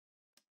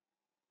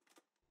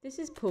This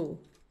is Paul.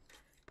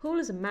 Paul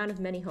is a man of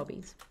many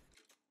hobbies.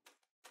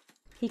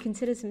 He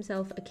considers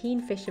himself a keen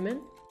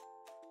fisherman,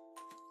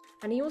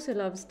 and he also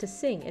loves to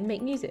sing and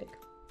make music.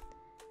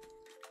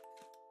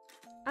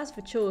 As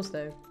for chores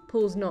though,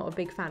 Paul's not a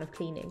big fan of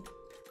cleaning.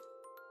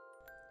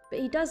 But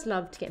he does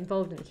love to get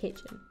involved in the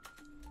kitchen.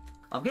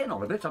 I'm getting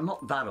on a bit, I'm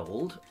not that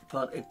old,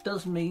 but it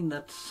does mean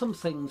that some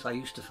things I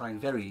used to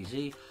find very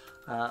easy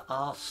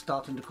are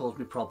starting to cause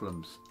me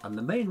problems. And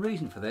the main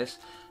reason for this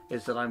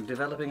is that I'm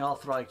developing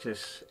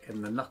arthritis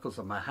in the knuckles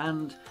of my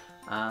hand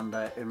and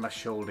in my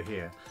shoulder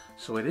here.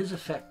 So it is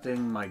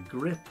affecting my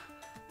grip,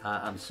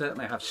 and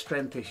certainly I have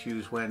strength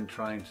issues when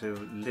trying to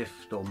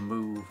lift or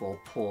move or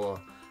pour,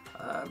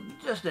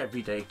 just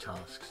everyday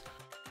tasks.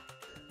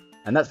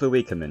 And that's where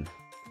we come in.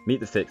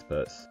 Meet the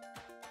Fixperts.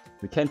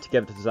 We came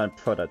together to design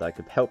a product that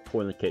could help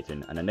Paul in the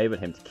kitchen and enable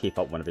him to keep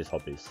up one of his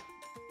hobbies.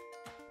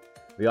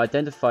 We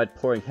identified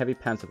pouring heavy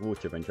pans of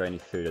water when draining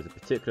food as a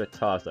particular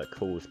task that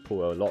caused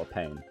Paul a lot of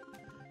pain,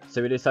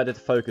 so we decided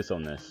to focus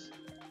on this.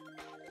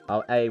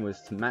 Our aim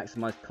was to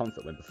maximise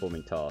comfort when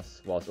performing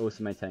tasks, whilst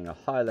also maintaining a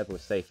high level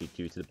of safety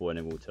due to the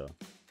boiling water.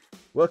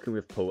 Working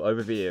with Paul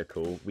over video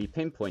call, we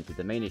pinpointed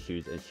the main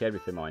issues and shared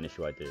with him our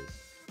initial ideas.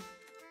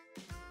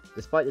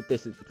 Despite the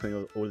distance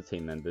between all the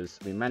team members,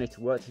 we managed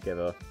to work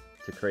together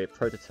to create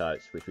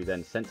prototypes which we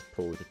then sent to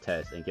Paul to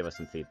test and give us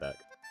some feedback.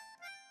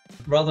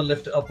 Rather than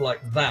lift it up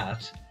like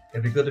that,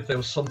 it'd be good if there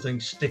was something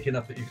sticking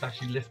up that you could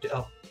actually lift it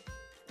up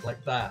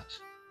like that.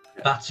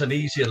 That's an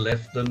easier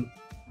lift than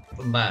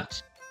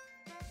that.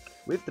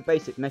 With the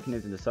basic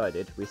mechanism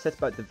decided, we set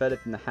about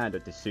developing the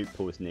handle to suit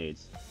Paul's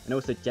needs, and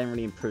also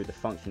generally improve the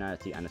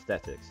functionality and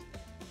aesthetics.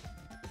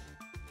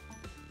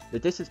 The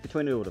distance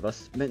between all of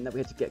us meant that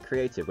we had to get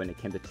creative when it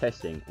came to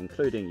testing,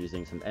 including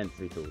using some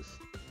M3 tools.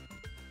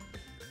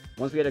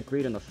 Once we had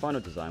agreed on the final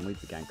design, we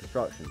began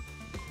construction.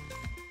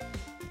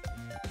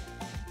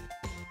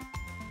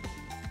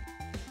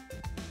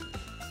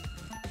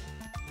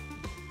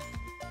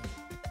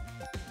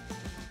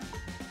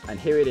 And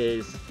here it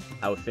is,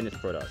 our finished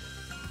product.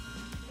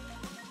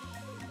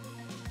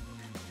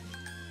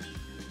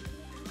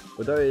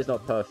 Although it is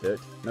not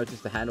perfect, notice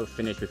the handle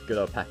finished with good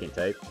old packing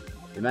tape.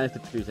 We managed to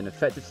produce an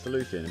effective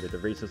solution with the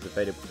resources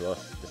available to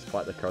us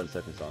despite the current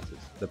circumstances.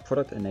 The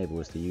product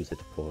enables the user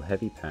to pour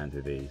heavy pans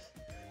with ease,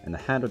 and the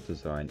handle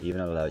design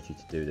even allows you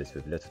to do this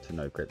with little to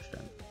no grip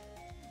strength.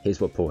 Here's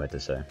what Paul had to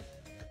say.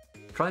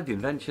 Tried the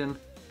invention,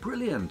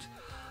 brilliant.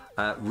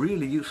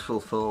 Really useful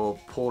for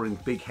pouring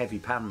big heavy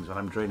pans when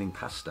I'm draining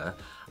pasta.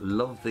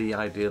 Love the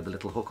idea of the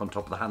little hook on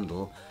top of the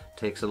handle,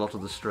 takes a lot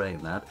of the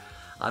strain that.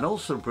 And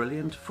also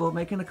brilliant for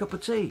making a cup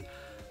of tea.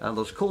 And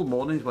those cold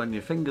mornings when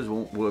your fingers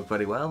won't work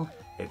very well,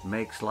 it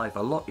makes life a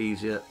lot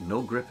easier,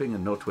 no gripping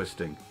and no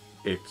twisting.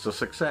 It's a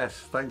success,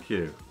 thank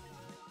you.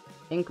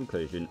 In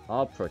conclusion,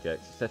 our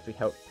project successfully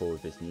helped Paul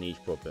with this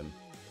niche problem,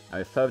 and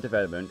with further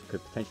development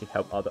could potentially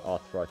help other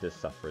arthritis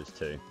sufferers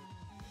too.